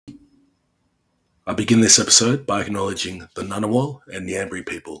I begin this episode by acknowledging the Ngunnawal and Ngambri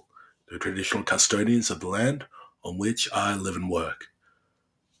people, the traditional custodians of the land on which I live and work.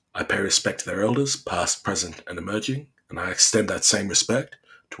 I pay respect to their elders, past, present, and emerging, and I extend that same respect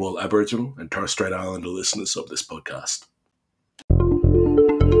to all Aboriginal and Torres Strait Islander listeners of this podcast.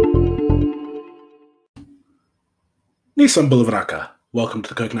 Nissan Bulavanaka. Welcome to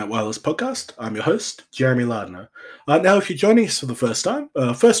the Coconut Wireless Podcast. I'm your host, Jeremy Lardner. Now, if you're joining us for the first time,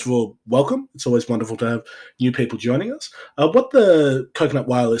 first of all, welcome. It's always wonderful to have new people joining us. What the Coconut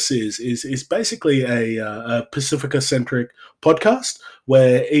Wireless is basically a Pacifica-centric podcast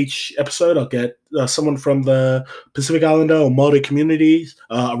where each episode I'll get someone from the Pacific Islander or Māori communities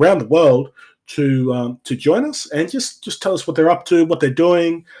around the world to join us and just tell us what they're up to, what they're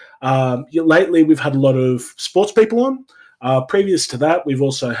doing. Lately, we've had a lot of sports people on. Previous to that, we've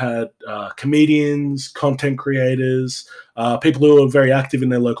also had comedians, content creators, people who are very active in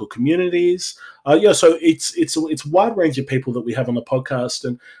their local communities. So it's a wide range of people that we have on the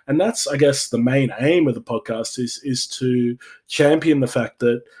podcast, and that's, I guess, the main aim of the podcast is to champion the fact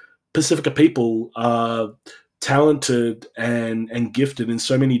that Pacifica people are talented and gifted in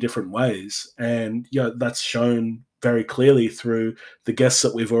so many different ways, and that's shown very clearly through the guests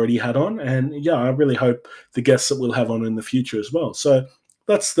that we've already had on, and I really hope the guests that we'll have on in the future as well. So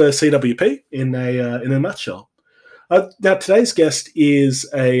that's the CWP in a nutshell. Now today's guest is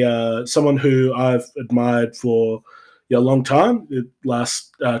a someone who I've admired for a long time, the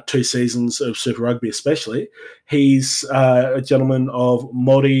last two seasons of Super Rugby especially. He's a gentleman of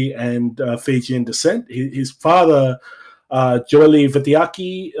Māori and Fijian descent. His father, Joeli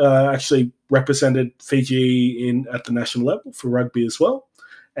Vitiaki, actually represented Fiji at the national level for rugby as well.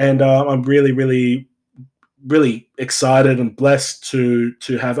 And I'm really excited and blessed to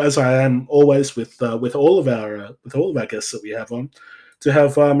have, as I am always with all of our guests that we have on, to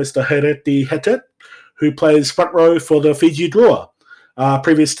have Mr. Haereiti Hetet, who plays front row for the Fiji Drua.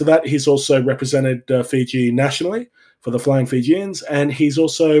 Previous to that, he's also represented Fiji nationally for the Flying Fijians, and he's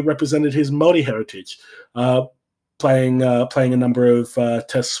also represented his Māori heritage, playing a number of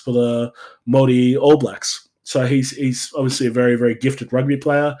tests for the Māori All Blacks. So he's obviously a very, very gifted rugby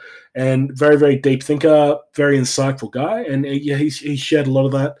player and very, very deep thinker, very insightful guy. And he shared a lot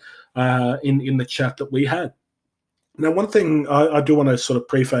of that in the chat that we had. Now, one thing I do want to sort of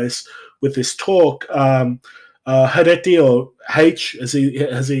preface with this talk, Haereiti, or H, as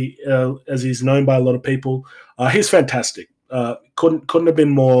he's known by a lot of people, he's fantastic. Couldn't have been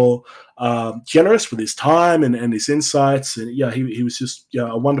more generous with his time and his insights. And he was just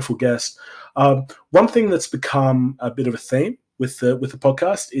a wonderful guest. One thing that's become a bit of a theme with the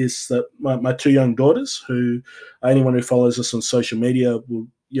podcast is that my two young daughters, who anyone who follows us on social media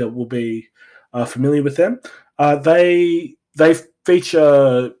will be familiar with them. They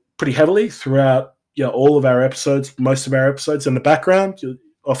feature pretty heavily throughout all of our episodes, most of our episodes. In the background, you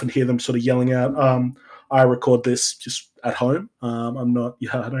often hear them sort of yelling out. I record this just at home. I'm not.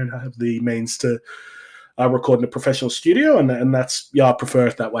 I don't have the means to record in a professional studio, and that's I prefer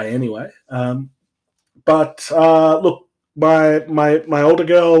it that way anyway. But look, my older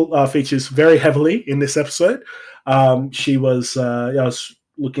girl features very heavily in this episode. She was I was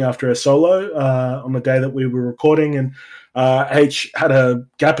looking after her solo on the day that we were recording, and H had a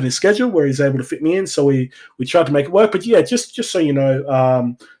gap in his schedule where he's able to fit me in, so we tried to make it work. But just so you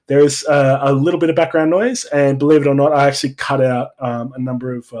know, there is a little bit of background noise, and believe it or not, I actually cut out a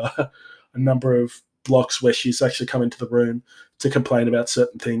number of blocks where she's actually come into the room to complain about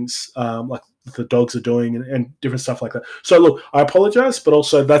certain things, like the dogs are doing and different stuff like that. So look, I apologize, but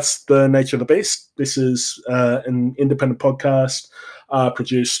also that's the nature of the beast. This is an independent podcast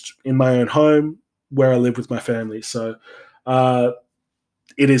produced in my own home where I live with my family. So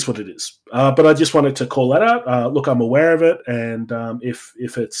it is what it is. But I just wanted to call that out. Look, I'm aware of it, and if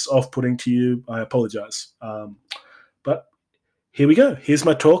it's off-putting to you, I apologize. But here we go. Here's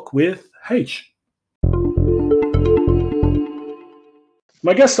my talk with H.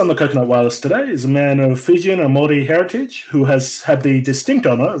 My guest on the Coconut Wireless today is a man of Fijian and Māori heritage who has had the distinct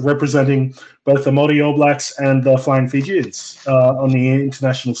honour of representing both the Māori All Blacks and the Flying Fijians on the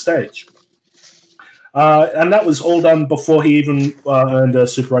international stage. And that was all done before he even earned a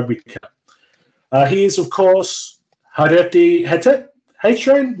Super Rugby cap. He is, of course, Haereiti Hetet. Hey,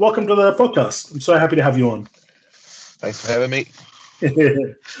 Train, welcome to the podcast. I'm so happy to have you on. Thanks for having me.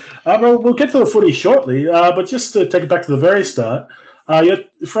 We'll get to the footy shortly, but just to take it back to the very start, you're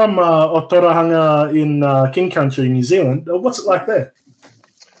from Otorahanga in King Country, New Zealand. What's it like there?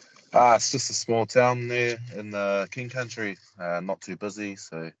 It's just a small town there in the King Country, not too busy.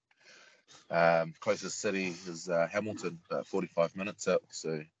 So closest city is Hamilton, about 45 minutes out.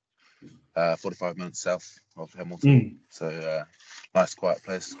 So 45 minutes south of Hamilton. So nice, quiet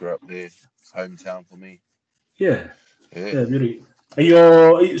place. Grew up there. It's hometown for me. Yeah. Yeah. Yeah, beauty. Are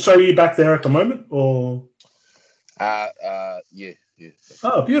you back there at the moment, or? Yeah.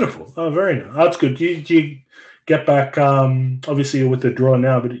 Oh, beautiful. Oh, very nice. Oh, that's good. Do you get back? Obviously, you're with the draw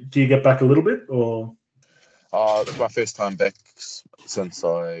now, but do you get back a little bit, or? It's my first time back since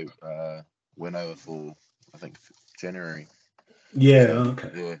I went over for, I think, January. Yeah. So,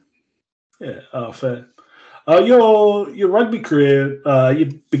 Okay. yeah. Yeah. Oh, fair. Your rugby career,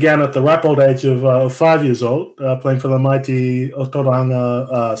 you began at the ripe old age of 5 years old, playing for the mighty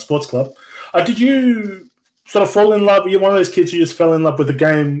Otoranga Sports Club. Did you sort of fall in love? Were you one of those kids who just fell in love with the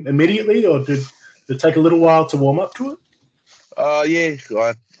game immediately, or did it take a little while to warm up to it? Yeah.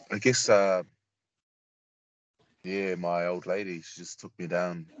 I guess. Yeah, my old lady, she just took me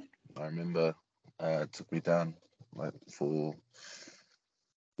down. I remember, took me down like for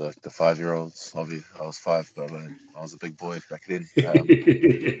the 5-year-olds. Obviously, I was 5, but I was a big boy back then.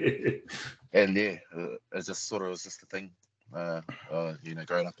 And yeah, it just sort of was just a thing.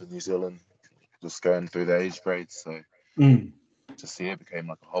 Growing up in New Zealand, just going through the age grades, so just it became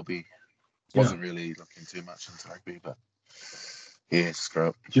like a hobby. Yeah. Wasn't really looking too much into rugby, but yeah, just grew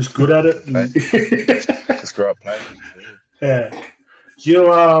up. Just good at it. Just grew up playing. Yeah.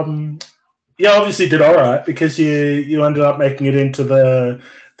 You obviously did all right because you ended up making it into the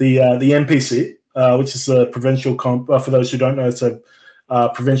NPC, which is a provincial comp. For those who don't know, it's a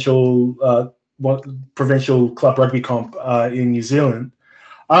provincial club rugby comp in New Zealand.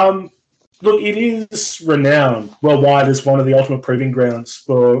 Look, it is renowned worldwide as one of the ultimate proving grounds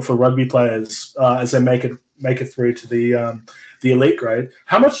for rugby players as they make it through to the elite grade.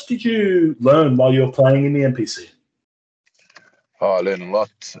 How much did you learn while you were playing in the NPC? Oh, I learned a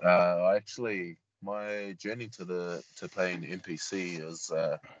lot. My journey to playing NPC is,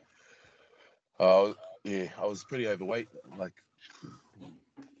 I was pretty overweight, like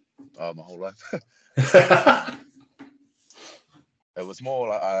my whole life. It was more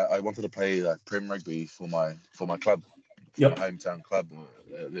like I wanted to play like Prem rugby for my club, for my hometown club.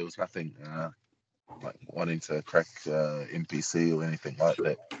 There was nothing like wanting to crack NPC or anything like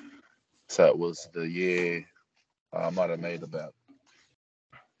that. So it was the year I might have made about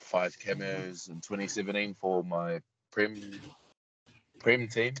 5 cameos in 2017 for my Prem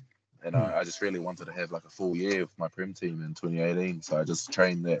team, and I just really wanted to have like a full year of my Prem team in 2018. So I just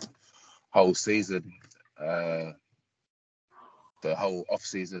trained that whole season, the whole off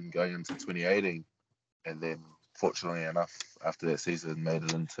season going into 2018, and then fortunately enough, after that season, made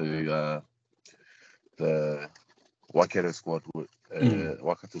it into the Waikato squad,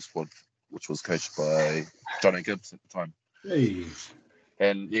 which was coached by Johnny Gibbs at the time. Hey.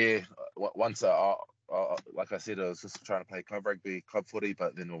 And yeah, once like I said, I was just trying to play club rugby, club footy,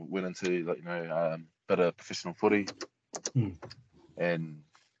 but then I went into bit of professional footy, and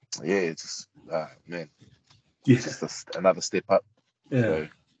yeah, it's just man, it's just another step up. Yeah, so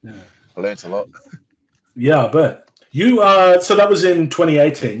yeah. I learned a lot. Yeah, I bet. You so that was in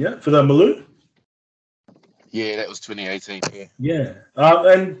 2018, yeah, for the Maloo? Yeah, that was 2018. Yeah. Yeah.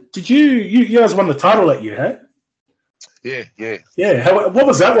 And did you guys won the title that you had? Yeah. Yeah. What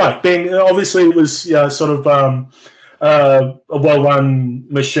was that like? Being obviously it was sort of a well-run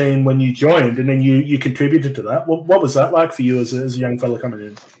machine when you joined, and then you contributed to that. What was that like for you as a young fella coming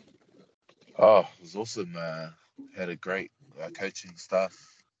in? Oh, it was awesome. Had a great coaching staff.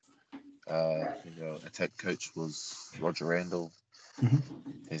 Attack coach was Roger Randall.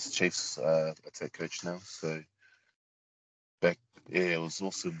 He's Chiefs attack coach now. So it was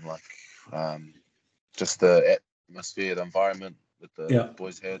awesome. Like just the atmosphere, the environment that the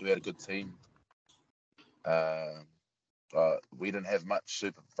boys had. We had a good team. We didn't have much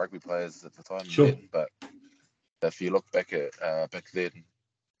super rugby players at the time, then, but if you look back at back then,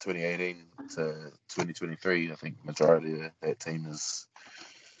 2018 to 2023, I think majority of that team is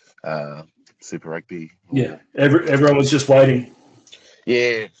super rugby. Everyone was just waiting.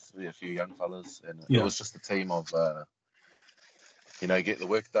 Yeah, a few young fellas, and it was just a team of get the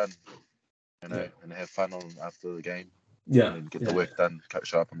work done, and have fun after the game. And get the work done,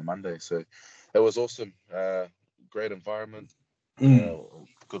 show up on the Monday. So it was awesome. Great environment,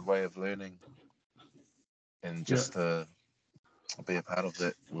 good way of learning, and just to be a part of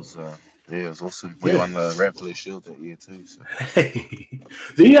that was it was awesome. We won the Ramfleet Shield that year too. So.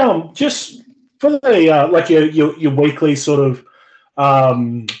 The just for the like your weekly sort of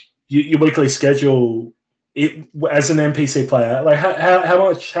your weekly schedule as an NPC player, like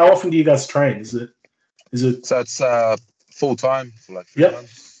how often do you guys train? Is it so it's full time for like 3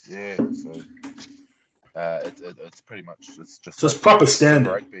 months? Yeah, so it's pretty much it's just proper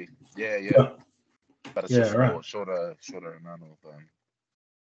standard rugby. Yeah. But it's just shorter amount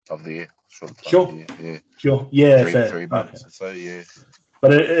of the year, shorter time of the year. Yeah. Sure. Yeah. Three months. Okay. So yeah.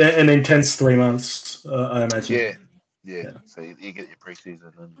 But an intense 3 months, I imagine. Yeah. So you get your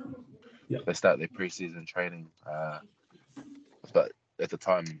preseason, and they start their preseason training. But at the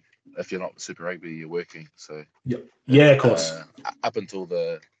time, if you're not Super Rugby, you're working. So of course. Up until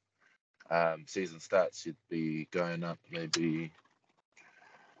the season starts, you'd be going up maybe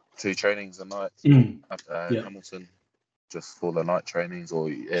 2 trainings a night up Hamilton, just for the night trainings,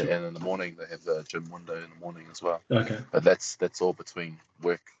 and in the morning they have the gym window in the morning as well. Okay. But that's all between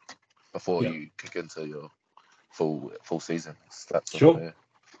work before you kick into your full season. Sure.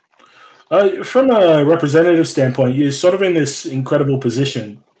 From a representative standpoint, you're sort of in this incredible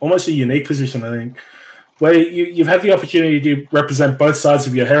position, almost a unique position, I think, where you've had the opportunity to represent both sides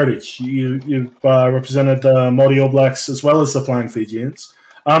of your heritage. You've represented the Māori All Blacks as well as the Flying Fijians.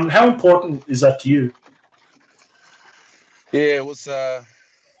 How important is that to you? Yeah, it was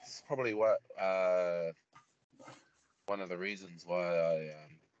probably one of the reasons why I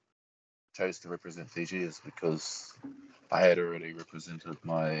chose to represent Fiji is because I had already represented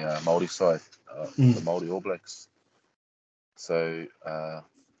my Māori side, the Māori All Blacks. So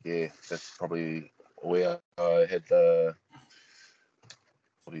that's probably where I had the,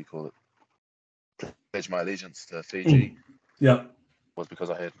 what do you call it, pledge my allegiance to Fiji. Was because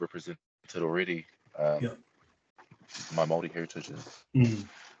I had represented already my Māori heritage,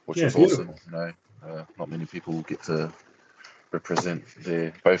 which was awesome. You know, not many people get to represent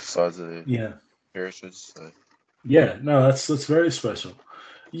both sides of their heritage. So. Yeah, no, that's very special.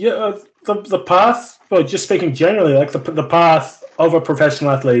 Yeah, the path. Well, just speaking generally, like the path of a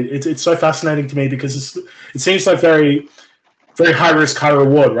professional athlete, it's so fascinating to me because it seems like very, very high risk, high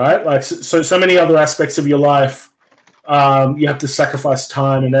reward, right? Like so many other aspects of your life, you have to sacrifice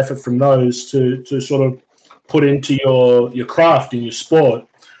time and effort from those to sort of put into your craft and your sport.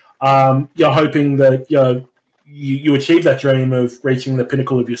 You're hoping that you achieve that dream of reaching the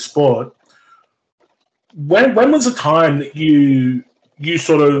pinnacle of your sport. When was the time that you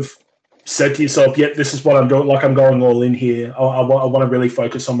sort of said to yourself, "Yeah, this is what I'm doing. Like I'm going all in here. I want to really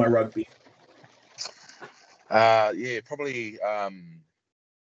focus on my rugby." Probably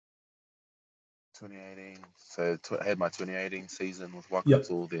 2018. So I had my 2018 season with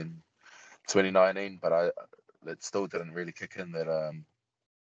Waikato, then 2019, but it still didn't really kick in that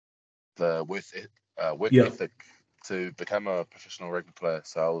the work ethic to become a professional rugby player.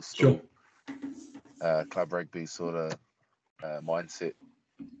 So I was still club rugby sort of mindset.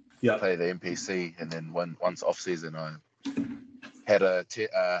 Play the NPC, and then once off season, I had a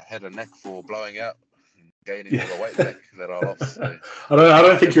knack for blowing out, and gaining all the weight back that I lost. So I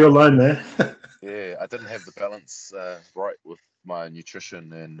don't think you're alone there. I didn't have the balance right with my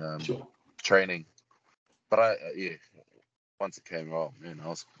nutrition and training, but once it came wrong, I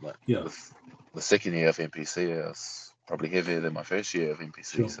was like, with the second year of NPC, I was probably heavier than my first year of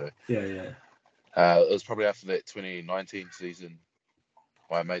NPC. So it was probably after that 2019 season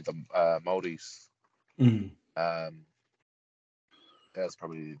where I made the Māoris. That was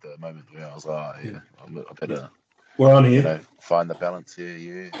probably the moment where I was like, I better we're on here. Find the balance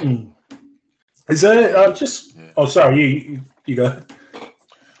here. Is there Oh, sorry, you go.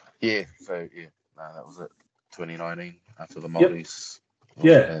 So that was it. 2019 after the Māoris.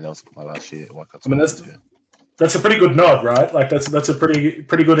 And that was my last year at Waikato. I mean, that's a pretty good nod, right? Like that's a pretty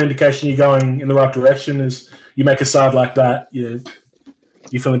good indication you're going in the right direction. Is you make a side like that, you're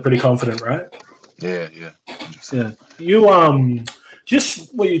feeling pretty confident, right? Yeah. 100%. You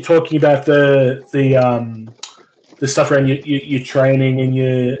just what you're talking about the stuff around your training and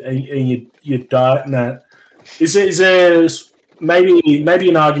your diet and that. Is there maybe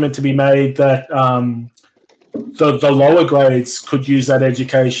an argument to be made that the lower grades could use that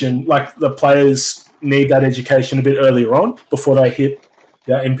education, like the players need that education a bit earlier on before they hit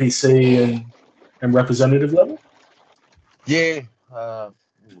the NPC and representative level? I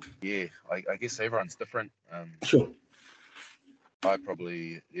guess everyone's different. Sure. I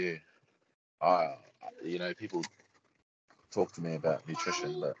probably people talk to me about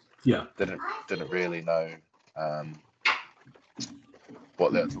nutrition, but didn't really know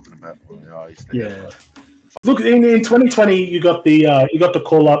what they were talking about. I used to Look, in 2020, you got the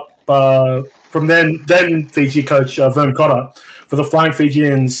call up from then Fiji coach Vern Cotter for the Flying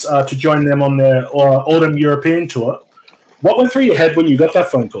Fijians to join them on their autumn European tour. What went through your head when you got that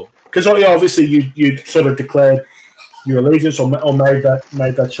phone call? Because obviously you sort of declared your allegiance or made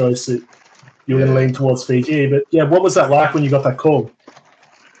that choice that you were going to lean towards Fiji. But what was that like when you got that call?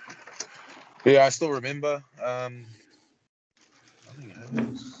 I still remember. I think it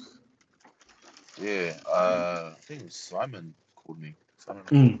was Yeah, I think it was Simon called me.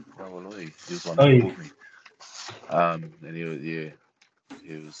 Simon Rawaloi. He was one who called me. And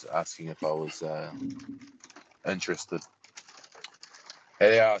he was asking if I was interested.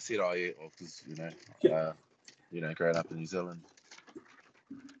 And yeah, I said, oh yeah, because growing up in New Zealand,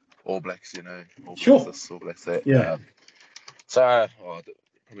 All Blacks, All Blacks this, All Blacks that. Yeah. So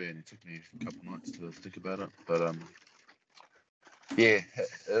probably only took me a couple of nights to think about it, but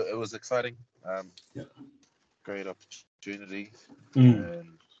it was exciting. Great opportunity,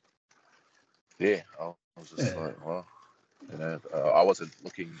 and I was just like, well, I wasn't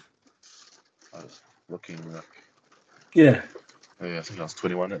looking. I was looking like, I think I was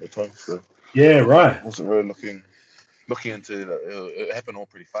 21 at the time, so right. I wasn't really looking into it. Happened all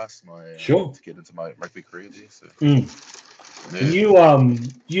pretty fast. To get into my rugby career there. So. And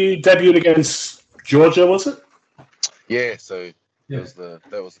you debuted against Georgia, was it? Yeah, so that was the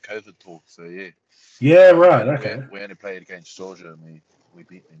COVID talk. So right. Okay. We only played against Georgia and we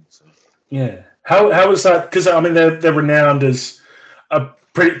beat them. So how was that? Because I mean they're renowned as a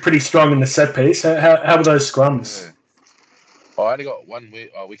pretty strong in the set piece. How were those scrums? Yeah. Oh, I only got one.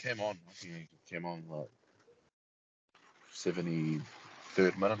 We came on. I think we came on like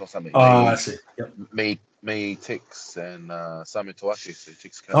 73rd minute or something. I see. Yep. Me, Tix, and Sami Tawaki. So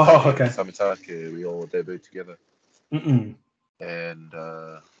Tix came okay. and Sami Tawaki, we all debuted together. And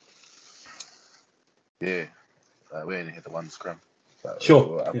we only had the one scrum.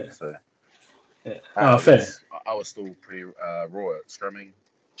 So, fair. I was still pretty raw at scrumming.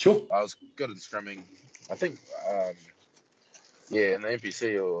 I was good at scrumming. I think, in the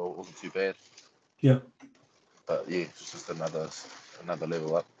NPC it wasn't too bad. Yeah. But it's just another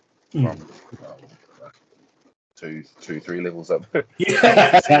level up from 3 levels up. The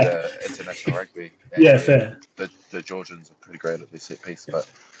international rugby. And, fair. The Georgians are pretty great at their set piece, but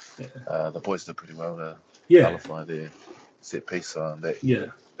the boys did pretty well to nullify their set piece on that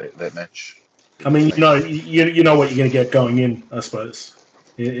match. I mean, you know what you're going to get going in, I suppose,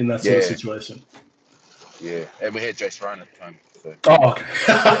 in that sort of situation. Yeah, and we had Jace Ryan at the time. So.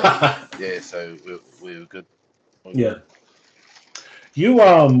 Okay. So we were good. You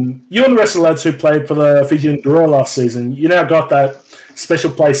and the rest of the lads who played for the Fijian Drua last season, you now got that special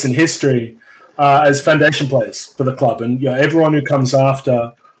place in history as foundation players for the club, and everyone who comes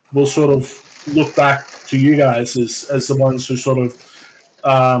after will sort of look back to you guys as the ones who sort of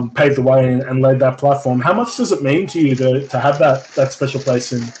paved the way and laid that platform. How much does it mean to you to have that special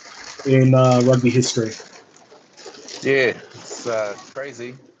place in rugby history? Yeah, it's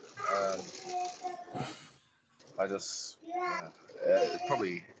crazy. I just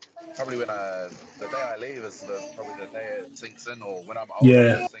probably when the day I leave is probably the day it sinks in, or when I'm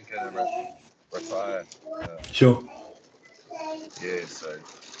older to sink in and retire. Sure. So.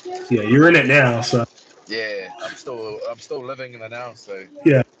 You're in it now, so. I'm still living in it now, so.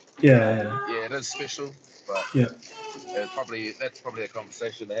 Yeah, it is special, but that's probably a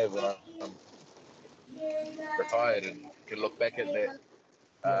conversation to have when I'm retired and can look back at that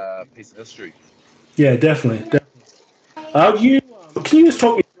piece of history. Yeah, definitely. Can you just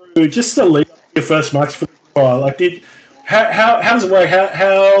talk me through just the lead up to your first match for the trial? Like, how does it work?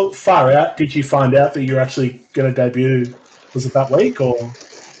 How far out did you find out that you're actually going to debut? Was it that week or?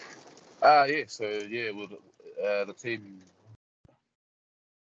 So the team.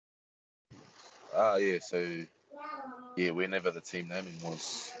 Whenever the team naming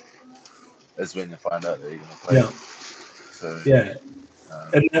is when you find out that you're going to play. So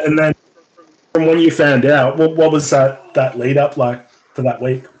and then from when you found out, what was that lead up like for that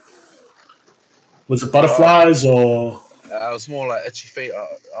week? Was it butterflies or? It was more like itchy feet.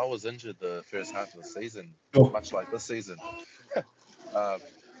 I was injured the first half of the season, much like this season. I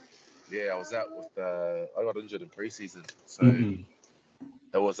was out with. I got injured in preseason, so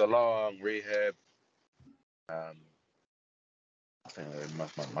it was a long rehab. I think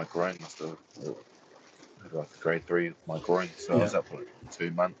my groin must have had like grade 3 of my groin, so I was up for like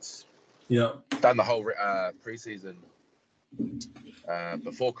 2 months. Yeah. Done the whole preseason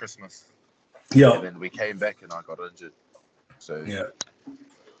before Christmas. Yeah. And then we came back and I got injured. So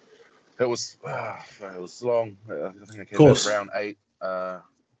it was long. I think I came out round 8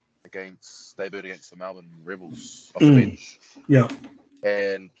 debuted against the Melbourne Rebels off the bench. Yeah.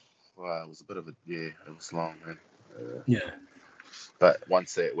 And it was a bit of it was long, man. But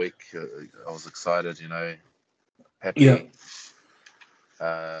once that week, I was excited, happy.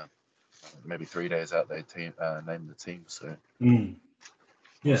 Maybe 3 days out, they named the team. So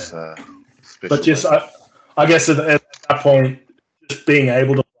but just I guess at that point, just being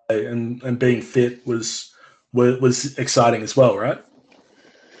able to play and being fit was exciting as well, right?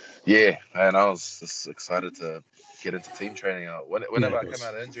 Yeah, and I was just excited to get into team training. Whenever I come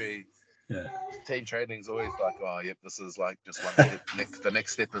out of injury, team training is always like, oh, yep, this is like just one step. The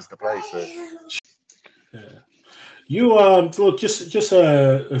next step is to play. So, You look, just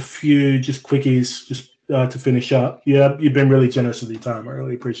a few just quickies just to finish up. Yeah, you've been really generous with your time. I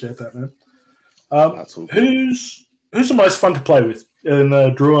really appreciate that, man. Who's the most fun to play with in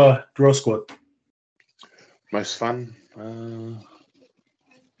the Drua squad? Most fun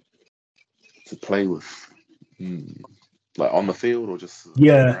to play with, like on the field or just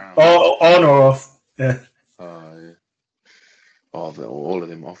around? On or off? Yeah. Yeah. All of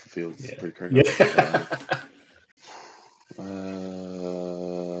them off the field. It's pretty crazy. Yeah.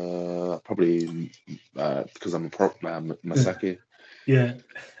 Probably because I'm a prop, Masaki. Yeah.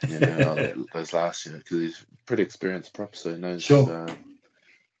 You know, those last year because he's pretty experienced prop, so he knows.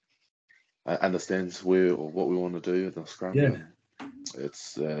 Understands what we want to do with the scrum. Yeah.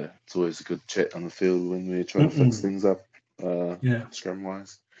 It's always a good chat on the field when we're trying to fix things up. Scrum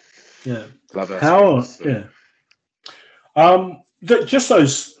wise. Yeah. Love our scrums, so. Just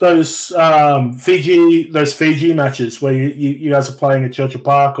those Fiji matches where you guys are playing at Churchill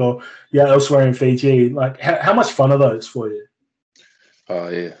Park or elsewhere in Fiji. Like, how much fun are those for you? Oh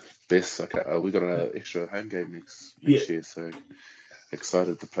yeah, best. Okay, we got an extra home game next year, so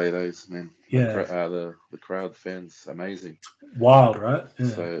excited to play those, man. Yeah, the crowd, fans, amazing. Wild, right? Yeah.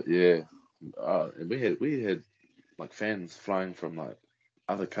 So and we had like fans flying from like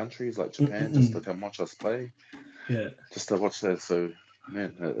other countries like Japan just to come watch us play. Yeah, just to watch that. So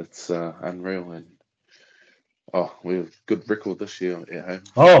man, it's unreal, and we have good record this year at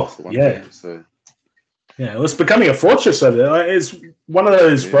home. Game, so. Yeah, well, it's becoming a fortress over there. It's one of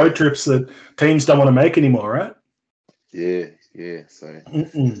those road trips that teams don't want to make anymore, right? Yeah. So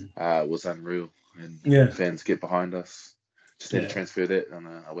it was unreal, and fans get behind us. Just need to transfer that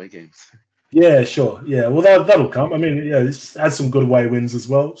on away games. Yeah, sure. Yeah, well, that'll come. I mean, it's had some good away wins as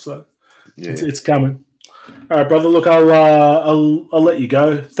well, so it's coming. All right, brother. Look, I'll let you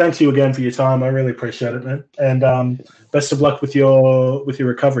go. Thanks you again for your time. I really appreciate it, man. And best of luck with your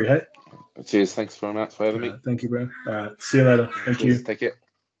recovery. Hey. Cheers. Thanks very much for having me. Thank you, bro. All right. See you later. Thank you. Take care.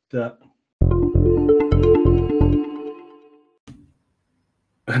 Yeah.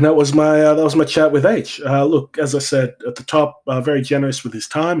 And that was my chat with H. Look, as I said at the top, very generous with his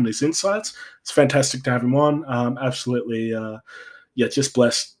time and his insights. It's fantastic to have him on. Absolutely, just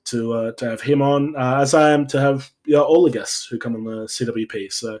blessed to have him on, as I am to have all the guests who come on the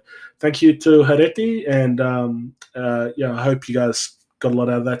CWP. So thank you to Haereiti, and I hope you guys got a lot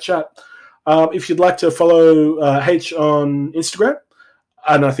out of that chat. If you'd like to follow H on Instagram,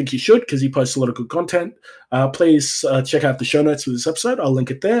 and I think you should because he posts a lot of good content, please check out the show notes for this episode. I'll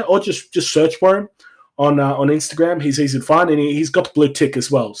link it there, or just search for him on Instagram. He's easy to find, and he's got the blue tick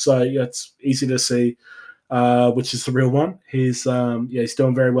as well, so it's easy to see which is the real one. He's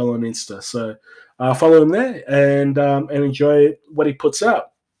doing very well on Insta, so follow him there and enjoy what he puts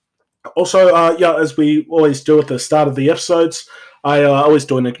out. Also, as we always do at the start of the episodes, I always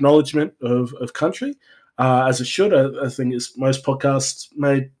do an acknowledgement of country, as it should. I think as most podcasts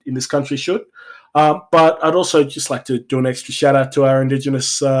made in this country should. But I'd also just like to do an extra shout out to our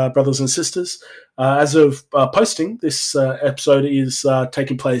Indigenous brothers and sisters. As of posting, this episode is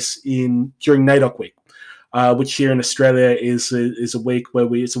taking place during NAIDOC week, which here in Australia is a week where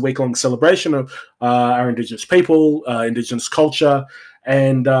it's a week-long celebration of our Indigenous people, Indigenous culture,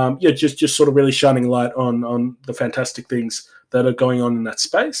 and just sort of really shining light on the fantastic things that are going on in that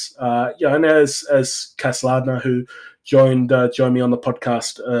space. And as Cass Lardner, who joined me on the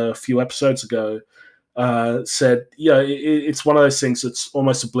podcast a few episodes ago, said, it's one of those things that's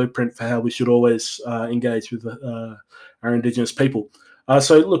almost a blueprint for how we should always engage with our Indigenous people.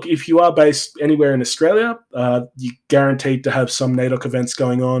 So, look, if you are based anywhere in Australia, you're guaranteed to have some NAIDOC events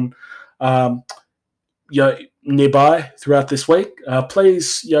going on nearby throughout this week.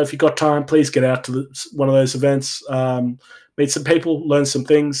 Please, if you've got time, please get out to one of those events. Meet some people, learn some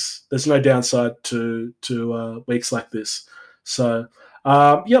things. There's no downside to weeks like this. So,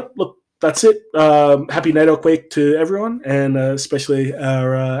 look, that's it. Happy NAIDOC week to everyone, and especially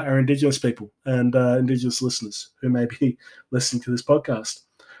our Indigenous people and Indigenous listeners who may be listening to this podcast.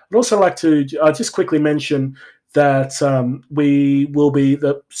 I'd also like to just quickly mention that we will be,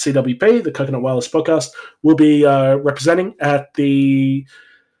 the CWP, the Coconut Wireless Podcast, will be representing at the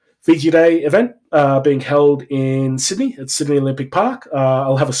Fiji Day event being held in Sydney at Sydney Olympic Park.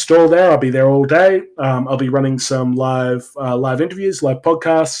 I'll have a stall there. I'll be there all day. I'll be running some live interviews, live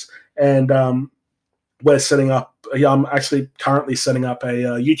podcasts, and we're setting up. I'm actually currently setting up a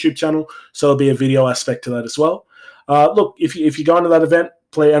YouTube channel, so there'll be a video aspect to that as well. Look, if you go into that event,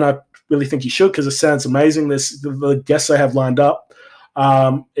 play, and I really think you should because it sounds amazing. The guests they have lined up.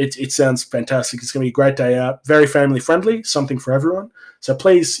 It sounds fantastic. It's going to be a great day out. Very family friendly, something for everyone. So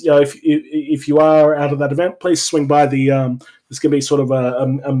please, if you are out of that event, please swing by the. There's going to be sort of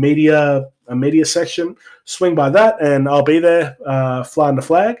a media section. Swing by that, and I'll be there flying the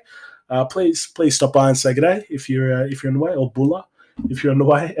flag. Please stop by and say good day if you're in the way, or Bula if you're on the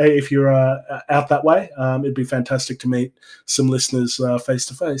way. If you're out that way, it'd be fantastic to meet some listeners face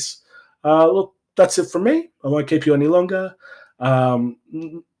to face. Look, that's it from me. I won't keep you any longer.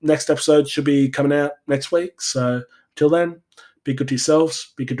 Next episode should be coming out next week. So till then, be good to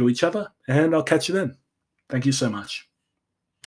yourselves, be good to each other, and I'll catch you then. Thank you so much.